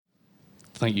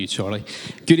Thank you, Charlie.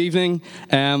 Good evening.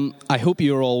 I hope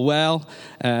you're all well.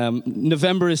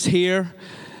 November is here.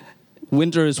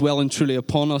 Winter is well and truly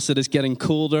upon us. It is getting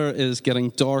colder, it is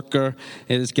getting darker,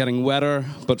 it is getting wetter.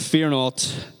 But fear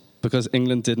not, because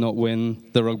England did not win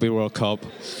the Rugby World Cup.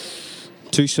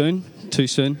 Too soon? Too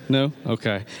soon? No?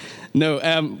 Okay. No,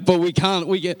 but we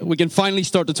can finally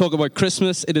start to talk about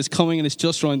Christmas. It is coming and it's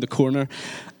just around the corner.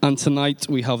 And tonight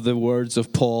we have the words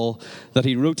of Paul that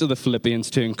he wrote to the Philippians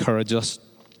to encourage us.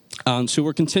 And so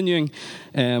we're continuing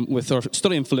with our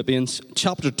study in Philippians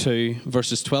chapter 2,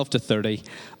 verses 12 to 30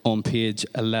 on page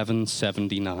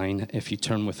 1179, if you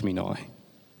turn with me now.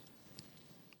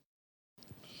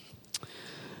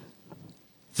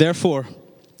 Therefore,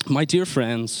 my dear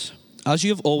friends, as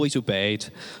you have always obeyed,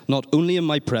 not only in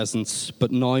my presence,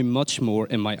 but now much more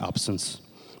in my absence,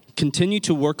 continue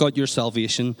to work out your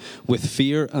salvation with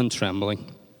fear and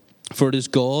trembling. For it is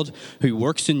God who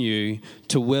works in you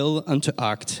to will and to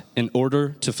act in order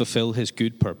to fulfill his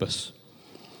good purpose.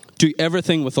 Do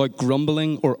everything without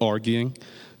grumbling or arguing,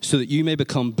 so that you may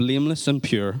become blameless and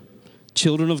pure,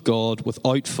 children of God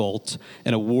without fault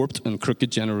in a warped and crooked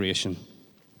generation.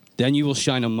 Then you will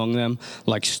shine among them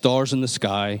like stars in the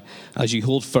sky as you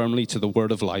hold firmly to the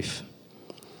word of life.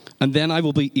 And then I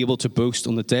will be able to boast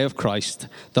on the day of Christ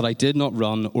that I did not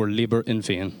run or labor in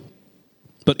vain.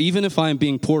 But even if I am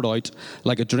being poured out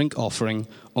like a drink offering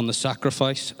on the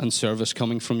sacrifice and service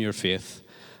coming from your faith,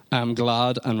 I am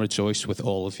glad and rejoice with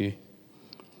all of you.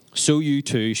 So you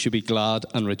too should be glad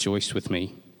and rejoice with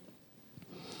me.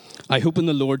 I hope in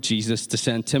the Lord Jesus to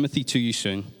send Timothy to you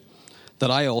soon, that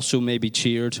I also may be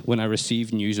cheered when I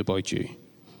receive news about you.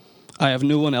 I have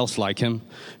no one else like him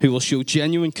who will show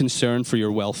genuine concern for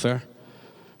your welfare,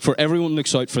 for everyone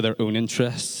looks out for their own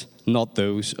interests, not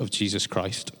those of Jesus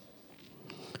Christ.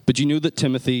 But you know that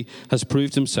Timothy has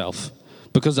proved himself,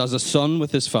 because as a son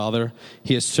with his father,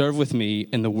 he has served with me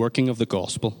in the working of the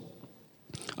gospel.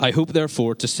 I hope,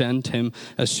 therefore, to send him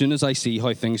as soon as I see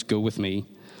how things go with me,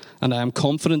 and I am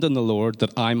confident in the Lord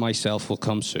that I myself will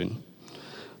come soon.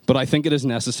 But I think it is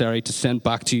necessary to send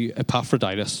back to you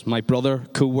Epaphroditus, my brother,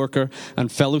 co-worker,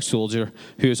 and fellow soldier,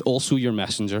 who is also your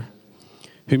messenger,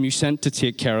 whom you sent to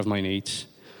take care of my needs.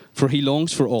 For he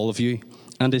longs for all of you,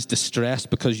 and is distressed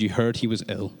because you heard he was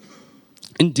ill.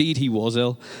 Indeed, he was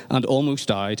ill and almost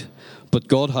died, but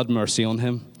God had mercy on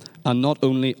him, and not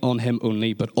only on him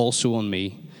only, but also on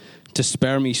me, to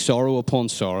spare me sorrow upon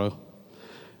sorrow.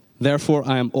 Therefore,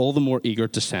 I am all the more eager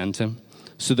to send him,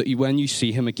 so that when you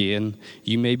see him again,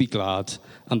 you may be glad,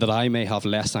 and that I may have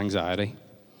less anxiety.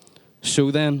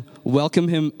 So then, welcome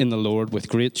him in the Lord with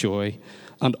great joy,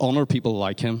 and honor people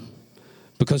like him,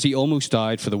 because he almost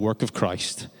died for the work of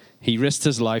Christ. He risked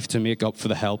his life to make up for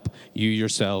the help you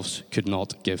yourselves could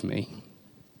not give me.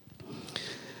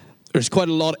 There's quite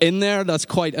a lot in there. That's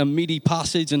quite a meaty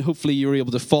passage, and hopefully you're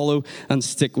able to follow and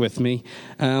stick with me.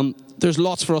 There's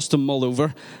lots for us to mull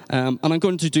over, and I'm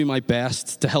going to do my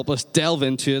best to help us delve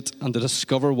into it and to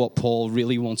discover what Paul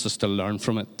really wants us to learn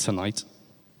from it tonight.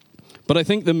 But I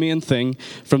think the main thing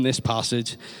from this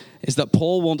passage is that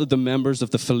Paul wanted the members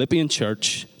of the Philippian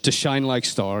church to shine like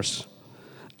stars.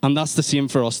 And that's the same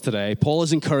for us today. Paul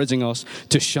is encouraging us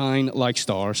to shine like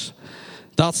stars.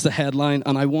 That's the headline,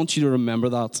 and I want you to remember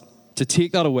that, to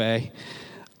take that away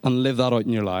and live that out in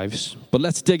your lives. But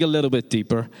let's dig a little bit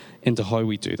deeper into how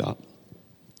we do that.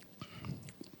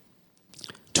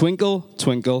 Twinkle,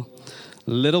 twinkle,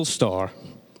 little star,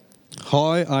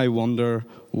 how I wonder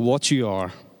what you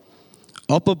are.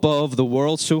 Up above the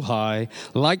world so high,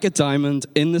 like a diamond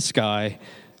in the sky.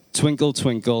 Twinkle,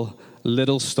 twinkle,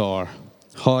 little star,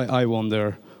 how I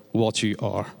wonder what you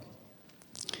are.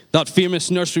 That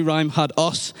famous nursery rhyme had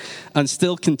us and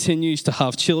still continues to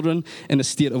have children in a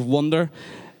state of wonder,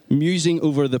 musing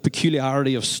over the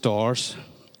peculiarity of stars.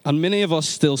 And many of us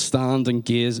still stand and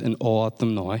gaze in awe at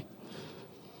them now.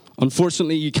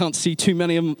 Unfortunately, you can't see too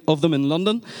many of them in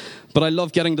London, but I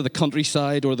love getting to the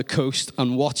countryside or the coast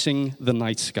and watching the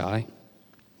night sky.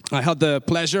 I had the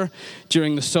pleasure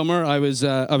during the summer. I was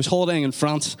holidaying in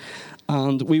France,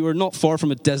 and we were not far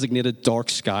from a designated dark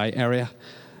sky area,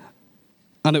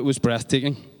 and it was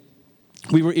breathtaking.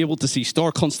 We were able to see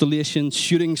star constellations,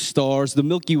 shooting stars, the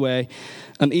Milky Way,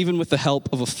 and even with the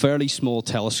help of a fairly small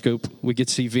telescope, we could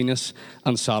see Venus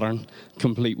and Saturn,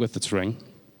 complete with its ring.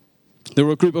 There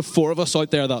were a group of 4 of us out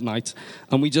there that night,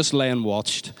 and we just lay and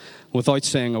watched without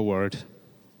saying a word,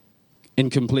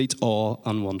 in complete awe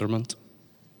and wonderment.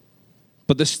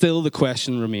 But still the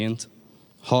question remained,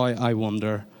 how I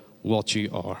wonder what you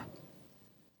are.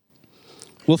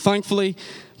 Well, thankfully,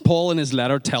 Paul in his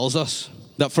letter tells us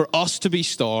that for us to be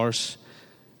stars,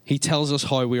 he tells us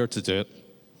how we are to do it.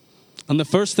 And the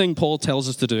first thing Paul tells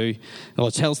us to do,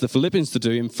 or tells the Philippians to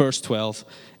do in verse 12,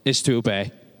 is to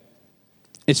obey.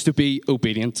 It's to be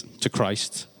obedient to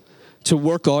Christ, to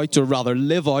work out, or rather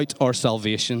live out our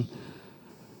salvation.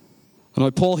 And now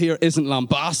Paul here isn't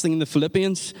lambasting the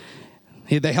Philippians.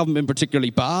 They haven't been particularly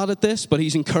bad at this, but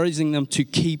he's encouraging them to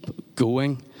keep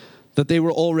going, that they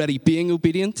were already being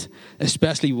obedient,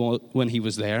 especially when he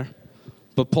was there.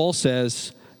 But Paul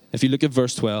says, if you look at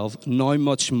verse 12, now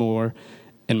much more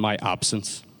in my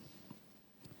absence.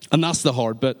 And that's the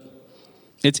hard bit.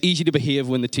 It's easy to behave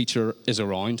when the teacher is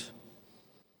around.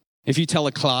 If you tell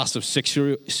a class of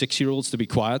six-year-olds to be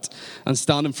quiet and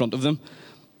stand in front of them,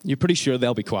 you're pretty sure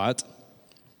they'll be quiet.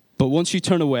 But once you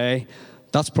turn away,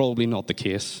 that's probably not the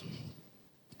case.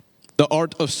 The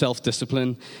art of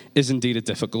self-discipline is indeed a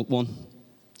difficult one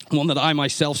that I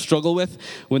myself struggle with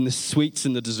when the sweets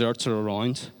and the desserts are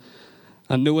around,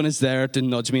 and no one is there to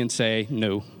nudge me and say,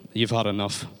 no, you've had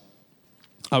enough.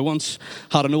 I once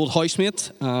had an old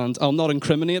housemate, and I'll not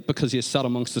incriminate because he is sat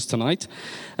amongst us tonight.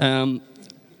 I'm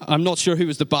not sure who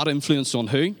was the bad influence on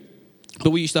who, but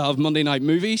we used to have Monday night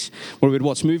movies where we'd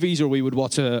watch movies or we would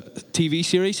watch a TV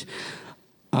series,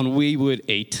 and we would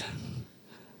eat.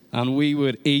 And we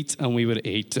would eat and we would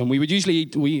eat. And we would usually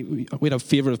eat, we'd have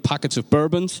favourite of packets of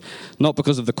bourbons, not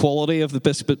because of the quality of the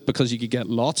biscuit, because you could get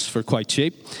lots for quite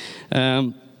cheap.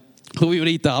 But we would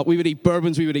eat that. We would eat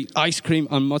bourbons, we would eat ice cream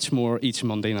and much more each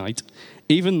Monday night.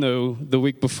 Even though the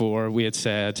week before we had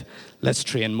said, let's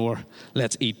train more,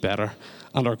 let's eat better.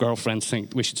 And our girlfriends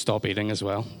think we should stop eating as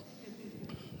well.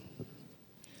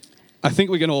 I think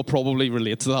we can all probably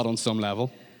relate to that on some level.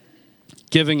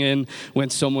 Giving in when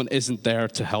someone isn't there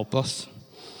to help us.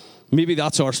 Maybe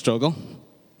that's our struggle.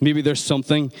 Maybe there's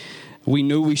something we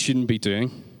know we shouldn't be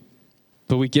doing,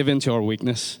 but we give in to our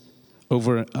weakness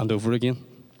over and over again.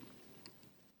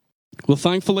 Well,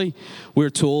 thankfully, we're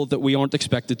told that we aren't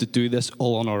expected to do this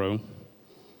all on our own.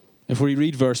 If we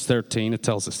read verse 13, it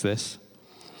tells us this.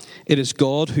 It is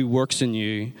God who works in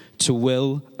you to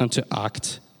will and to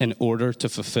act in order to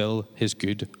fulfill his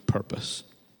good purpose.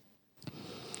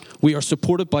 We are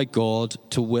supported by God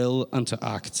to will and to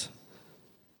act.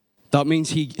 That means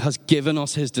he has given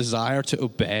us his desire to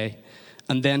obey,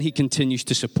 and then he continues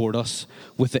to support us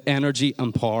with the energy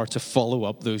and power to follow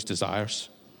up those desires.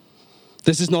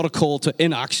 This is not a call to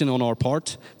inaction on our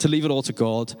part, to leave it all to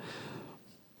God,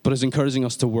 but is encouraging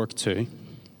us to work too.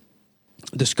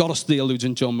 The Scottish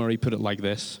theologian John Murray put it like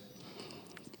this.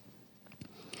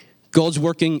 God's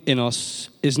working in us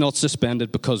is not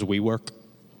suspended because we work,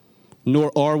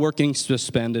 nor our working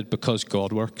suspended because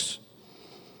God works.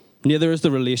 Neither is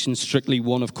the relation strictly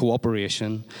one of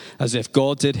cooperation, as if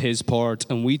God did his part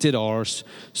and we did ours,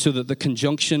 so that the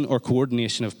conjunction or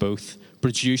coordination of both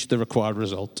produced the required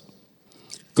result.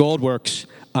 God works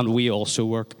and we also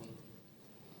work.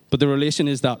 But the relation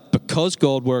is that because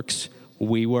God works,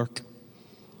 we work.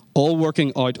 All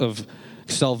working out of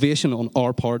salvation on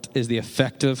our part is the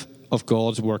effective of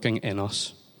God's working in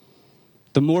us.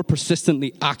 The more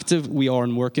persistently active we are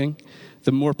in working,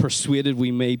 the more persuaded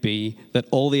we may be that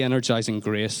all the energizing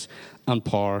grace and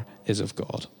power is of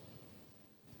God.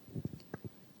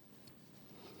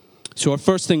 So our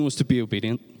first thing was to be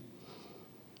obedient.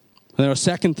 And then our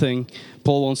second thing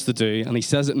Paul wants to do, and he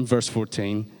says it in verse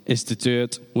 14, is to do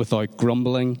it without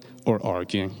grumbling or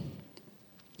arguing.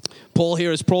 Paul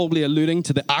here is probably alluding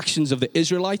to the actions of the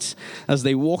Israelites as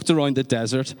they walked around the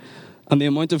desert, and the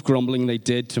amount of grumbling they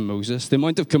did to Moses, the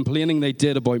amount of complaining they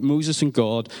did about Moses and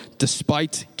God,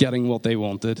 despite getting what they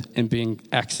wanted in being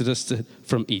exodus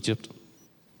from Egypt.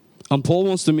 And Paul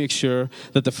wants to make sure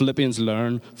that the Philippians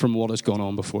learn from what has gone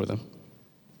on before them.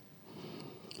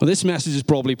 Well, this message is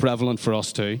probably prevalent for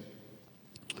us too.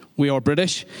 We are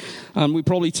British, and we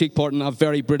probably take part in that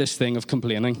very British thing of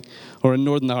complaining. Or in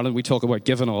Northern Ireland, we talk about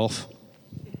giving off.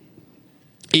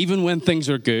 Even when things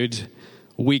are good,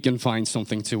 we can find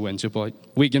something to whinge about.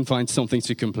 We can find something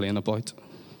to complain about.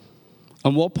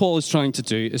 And what Paul is trying to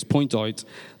do is point out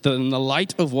that in the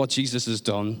light of what Jesus has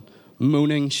done,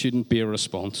 moaning shouldn't be a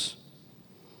response.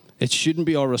 It shouldn't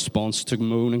be our response to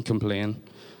moan and complain,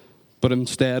 but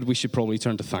instead we should probably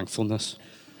turn to thankfulness.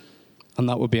 And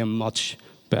that would be a much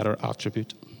better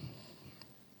attribute.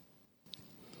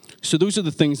 So those are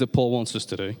the things that Paul wants us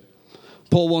to do.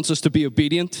 Paul wants us to be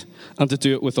obedient and to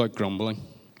do it without grumbling.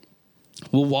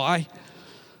 Well, why?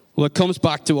 Well, it comes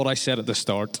back to what I said at the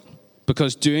start.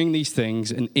 Because doing these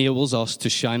things enables us to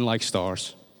shine like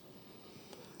stars.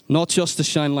 Not just to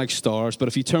shine like stars, but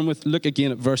if you look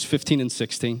again at verse 15 and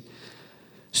 16.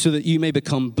 So that you may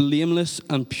become blameless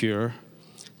and pure,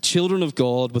 children of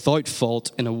God without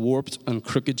fault in a warped and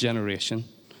crooked generation,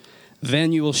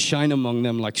 Then you will shine among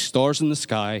them like stars in the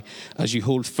sky as you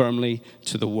hold firmly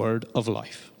to the word of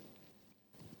life.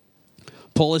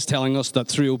 Paul is telling us that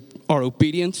through our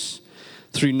obedience,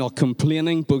 through not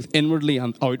complaining both inwardly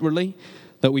and outwardly,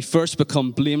 that we first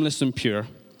become blameless and pure.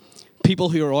 People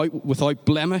who are out without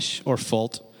blemish or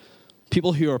fault.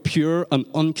 People who are pure and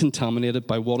uncontaminated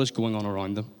by what is going on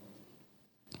around them.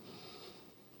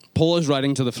 Paul is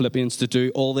writing to the Philippians to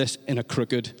do all this in a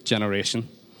crooked generation.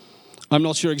 I'm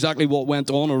not sure exactly what went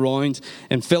on around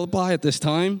in Philippi at this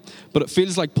time, but it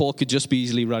feels like Paul could just be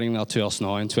easily writing that to us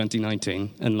now in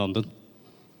 2019 in London.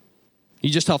 You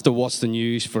just have to watch the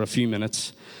news for a few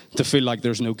minutes to feel like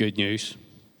there's no good news.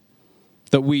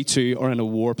 That we too are in a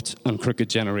warped and crooked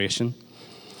generation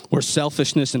where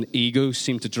selfishness and ego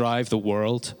seem to drive the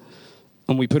world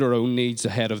and we put our own needs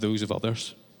ahead of those of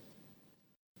others.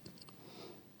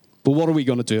 But what are we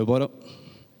going to do about it?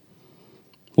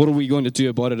 What are we going to do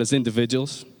about it as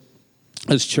individuals,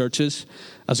 as churches,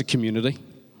 as a community?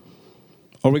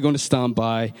 Are we going to stand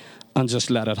by and just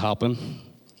let it happen?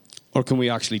 Or can we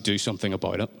actually do something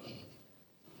about it?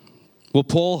 Well,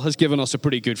 Paul has given us a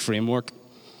pretty good framework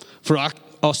for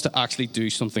us to actually do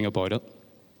something about it,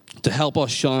 to help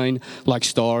us shine like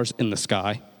stars in the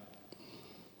sky.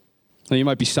 Now, you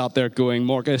might be sat there going,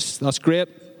 Marcus, that's great,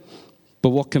 but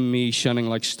what can me shining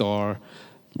like star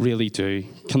really do?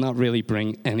 Can that really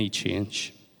bring any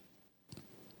change?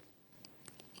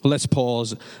 Well, let's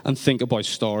pause and think about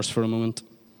stars for a moment.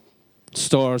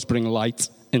 Stars bring light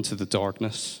into the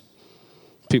darkness.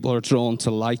 People are drawn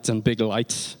to light and big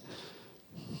lights.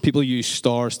 People use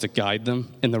stars to guide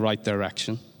them in the right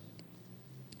direction.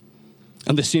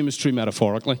 And the same is true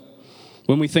metaphorically.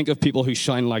 When we think of people who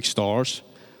shine like stars,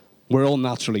 we're all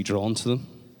naturally drawn to them.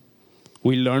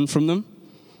 We learn from them,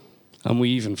 and we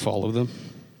even follow them.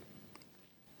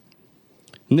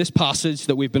 And this passage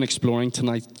that we've been exploring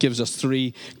tonight gives us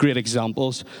three great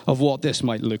examples of what this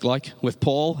might look like, with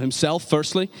Paul himself,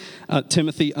 firstly,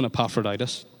 Timothy and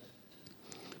Epaphroditus.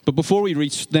 But before we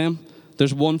reach them,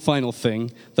 there's one final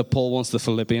thing that Paul wants the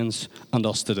Philippians and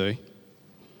us to do.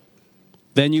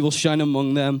 Then you will shine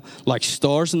among them like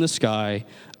stars in the sky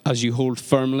as you hold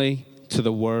firmly to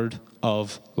the word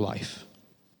of life.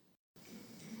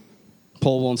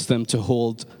 Paul wants them to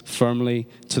hold firmly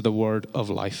to the word of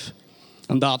life.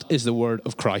 And that is the word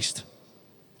of Christ.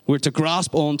 We're to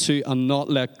grasp onto and not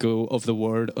let go of the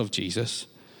word of Jesus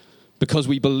because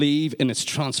we believe in its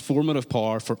transformative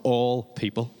power for all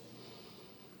people.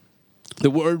 The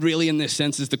word really in this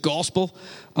sense is the gospel,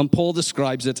 and Paul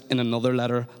describes it in another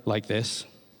letter like this.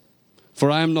 For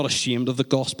I am not ashamed of the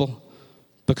gospel,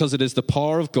 because it is the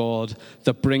power of God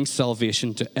that brings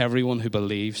salvation to everyone who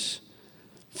believes,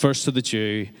 first to the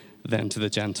Jew, then to the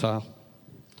Gentile.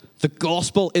 The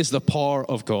gospel is the power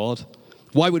of God.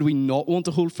 Why would we not want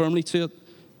to hold firmly to it?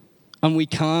 And we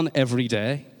can every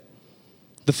day.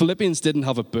 The Philippians didn't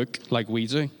have a book like we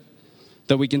do,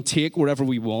 that we can take wherever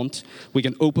we want, we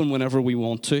can open whenever we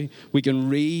want to, we can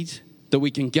read, that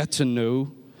we can get to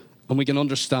know, and we can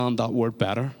understand that word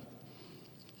better.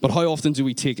 But how often do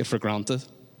we take it for granted?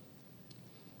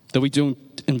 That we don't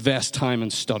invest time in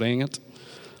studying it,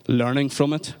 learning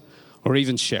from it, or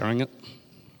even sharing it.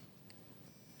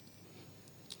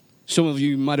 Some of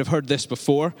you might have heard this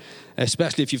before,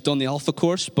 especially if you've done the Alpha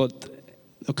course, but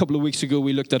a couple of weeks ago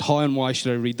we looked at how and why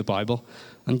should I read the Bible.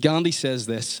 And Gandhi says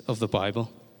this of the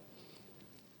Bible.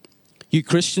 You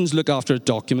Christians look after a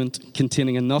document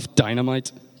containing enough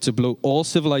dynamite to blow all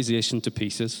civilization to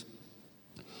pieces,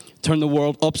 turn the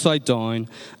world upside down,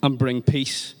 and bring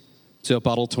peace to a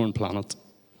battle-torn planet.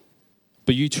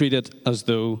 But you treat it as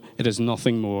though it is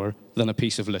nothing more than a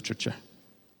piece of literature.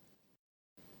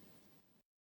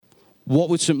 What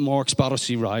would St. Mark's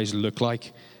Battersea Rise look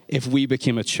like if we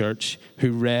became a church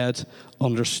who read,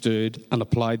 understood, and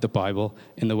applied the Bible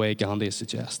in the way Gandhi has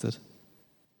suggested?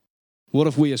 What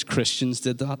if we as Christians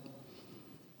did that?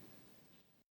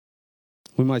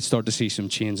 We might start to see some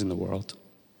change in the world.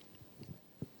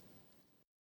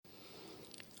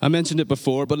 I mentioned it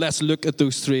before, but let's look at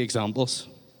those three examples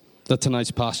that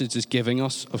tonight's passage is giving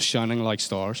us of shining like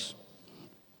stars.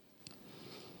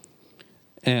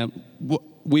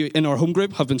 We, in our home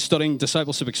group, have been studying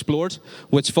Discipleship Explored,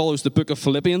 which follows the book of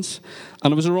Philippians.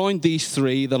 And it was around these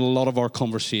three that a lot of our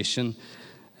conversation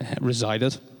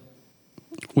resided.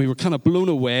 We were kind of blown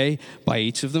away by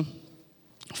each of them.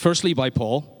 Firstly, by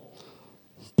Paul.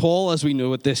 Paul, as we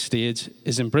know at this stage,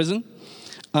 is in prison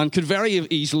and could very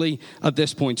easily, at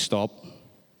this point, stop.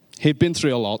 He'd been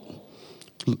through a lot.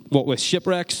 What with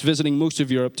shipwrecks, visiting most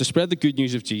of Europe to spread the good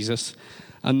news of Jesus,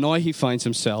 and now he finds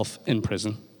himself in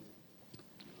prison.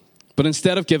 But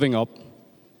instead of giving up,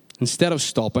 instead of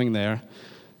stopping there,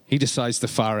 he decides to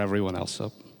fire everyone else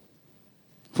up.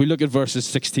 If we look at verses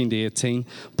 16 to 18,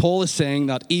 Paul is saying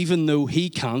that even though he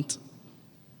can't,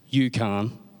 you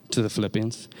can, to the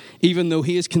Philippians. Even though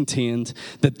he is contained,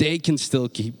 that they can still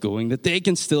keep going, that they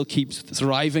can still keep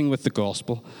thriving with the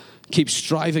gospel, keep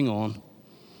striving on.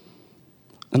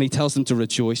 And he tells them to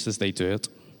rejoice as they do it,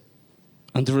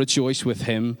 and to rejoice with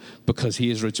him because he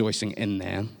is rejoicing in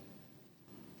them.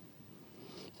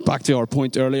 Back to our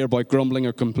point earlier about grumbling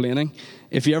or complaining.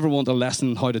 If you ever want a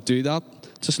lesson on how to do that,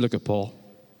 just look at Paul.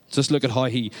 Just look at how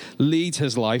he leads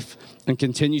his life and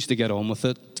continues to get on with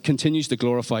it, continues to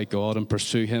glorify God and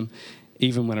pursue him,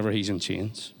 even whenever he's in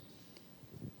chains.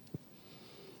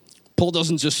 Paul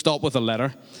doesn't just stop with a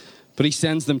letter, but he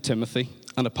sends them Timothy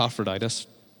and Epaphroditus.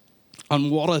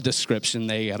 And what a description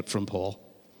they get from Paul.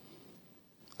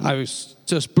 I was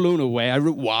just blown away. I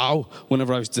wrote, wow,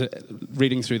 whenever I was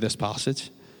reading through this passage.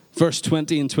 Verse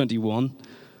 20 and 21.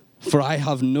 For I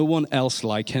have no one else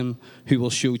like him who will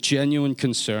show genuine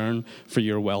concern for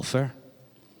your welfare.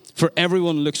 For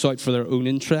everyone looks out for their own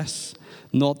interests,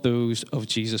 not those of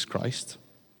Jesus Christ.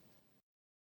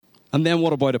 And then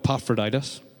what about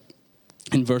Epaphroditus?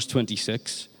 In verse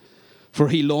 26. For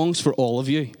he longs for all of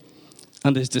you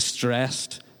and is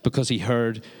distressed because you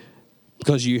heard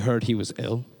he was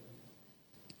ill.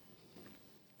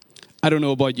 I don't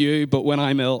know about you, but when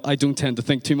I'm ill, I don't tend to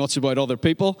think too much about other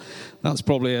people. That's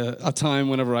probably a time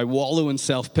whenever I wallow in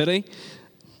self-pity.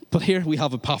 But here we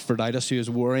have Epaphroditus who is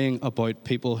worrying about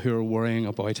people who are worrying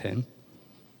about him.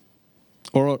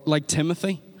 Or like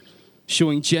Timothy,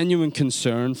 showing genuine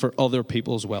concern for other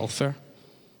people's welfare.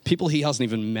 People he hasn't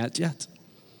even met yet.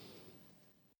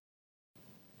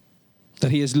 That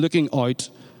he is looking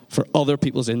out for other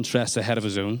people's interests ahead of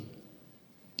his own.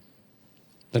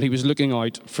 That he was looking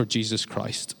out for Jesus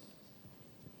Christ.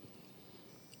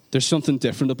 There's something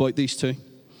different about these two.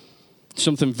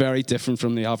 Something very different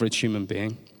from the average human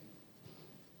being.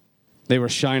 They were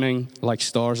shining like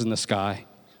stars in the sky.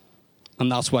 And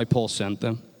that's why Paul sent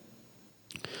them.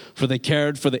 For they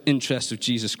cared for the interests of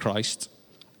Jesus Christ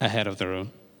ahead of their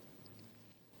own.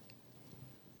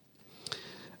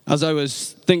 As I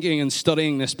was thinking and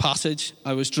studying this passage,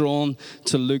 I was drawn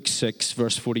to Luke 6,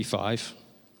 verse 45.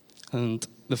 And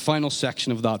the final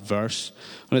section of that verse,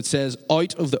 and it says,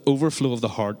 out of the overflow of the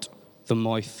heart, the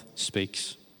mouth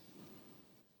speaks.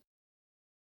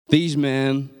 These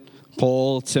men,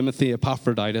 Paul, Timothy,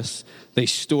 Epaphroditus, they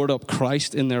stored up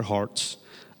Christ in their hearts,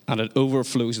 and it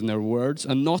overflows in their words,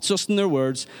 and not just in their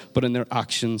words, but in their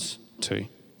actions too.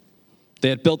 They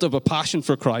had built up a passion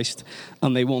for Christ,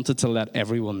 and they wanted to let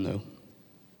everyone know.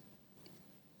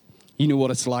 You know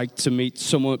what it's like to meet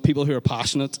people who are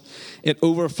passionate. It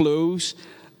overflows,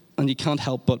 and you can't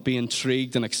help but be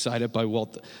intrigued and excited by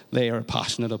what they are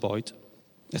passionate about.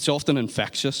 It's often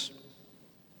infectious.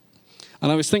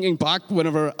 And I was thinking back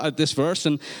whenever at this verse,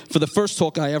 and for the first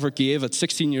talk I ever gave at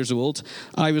 16 years old,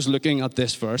 I was looking at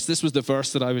this verse. This was the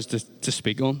verse that I was to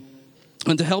speak on.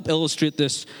 And to help illustrate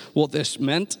this, what this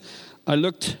meant, I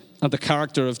looked at the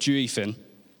character of Dewey Finn.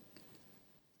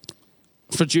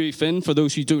 For Dewey Finn, for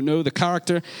those who don't know, the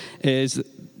character is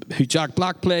who Jack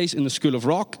Black plays in The School of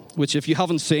Rock, which if you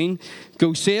haven't seen,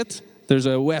 go see it. There's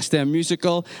a West End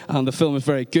musical, and the film is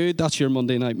very good. That's your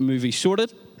Monday night movie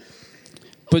sorted.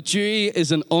 But Dewey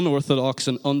is an unorthodox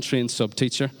and untrained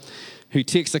subteacher who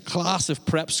takes a class of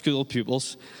prep school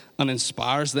pupils and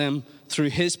inspires them through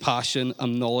his passion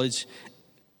and knowledge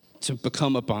to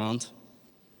become a band.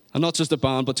 And not just a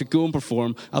band, but to go and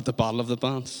perform at the Battle of the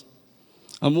Bands.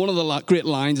 And one of the great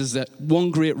lines is that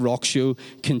one great rock show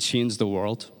can change the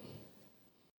world.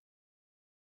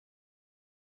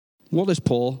 What is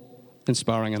Paul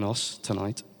inspiring in us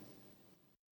tonight?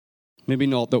 Maybe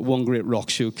not that one great rock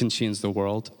show can change the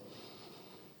world,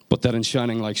 but that in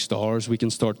shining like stars, we can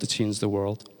start to change the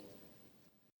world.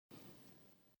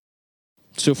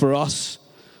 So for us,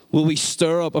 will we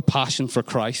stir up a passion for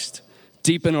Christ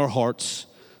deep in our hearts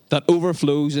that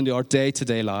overflows into our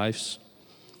day-to-day lives,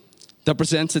 that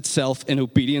presents itself in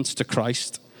obedience to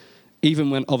Christ, even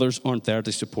when others aren't there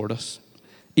to support us,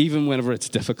 even whenever it's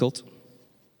difficult,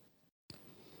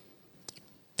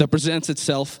 that presents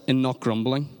itself in not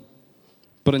grumbling,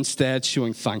 but instead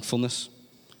showing thankfulness,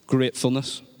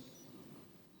 gratefulness,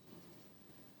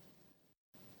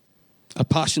 a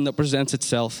passion that presents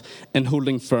itself in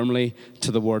holding firmly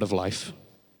to the word of life,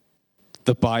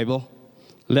 the Bible,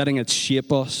 letting it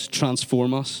shape us,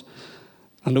 transform us,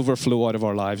 and overflow out of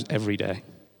our lives every day.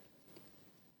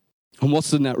 And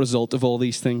what's the net result of all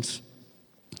these things?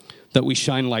 That we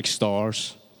shine like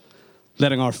stars,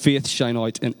 letting our faith shine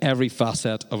out in every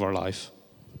facet of our life.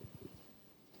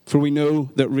 For we know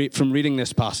that from reading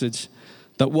this passage,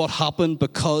 that what happened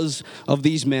because of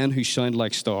these men who shined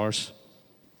like stars,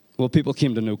 well, people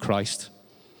came to know Christ.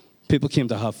 People came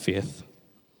to have faith.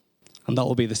 And that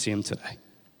will be the same today.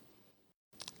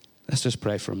 Let's just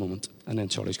pray for a moment, and then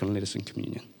Charlie's going to lead us in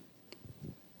communion.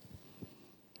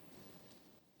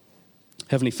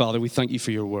 Heavenly Father, we thank you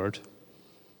for your word.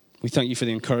 We thank you for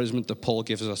the encouragement that Paul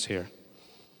gives us here.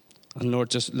 And Lord,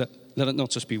 just let it not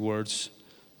just be words,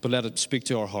 but let it speak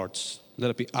to our hearts. Let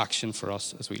it be action for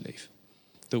us as we leave,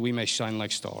 that we may shine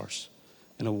like stars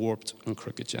in a warped and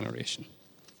crooked generation.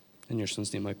 In your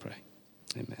Son's name I pray.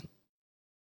 Amen.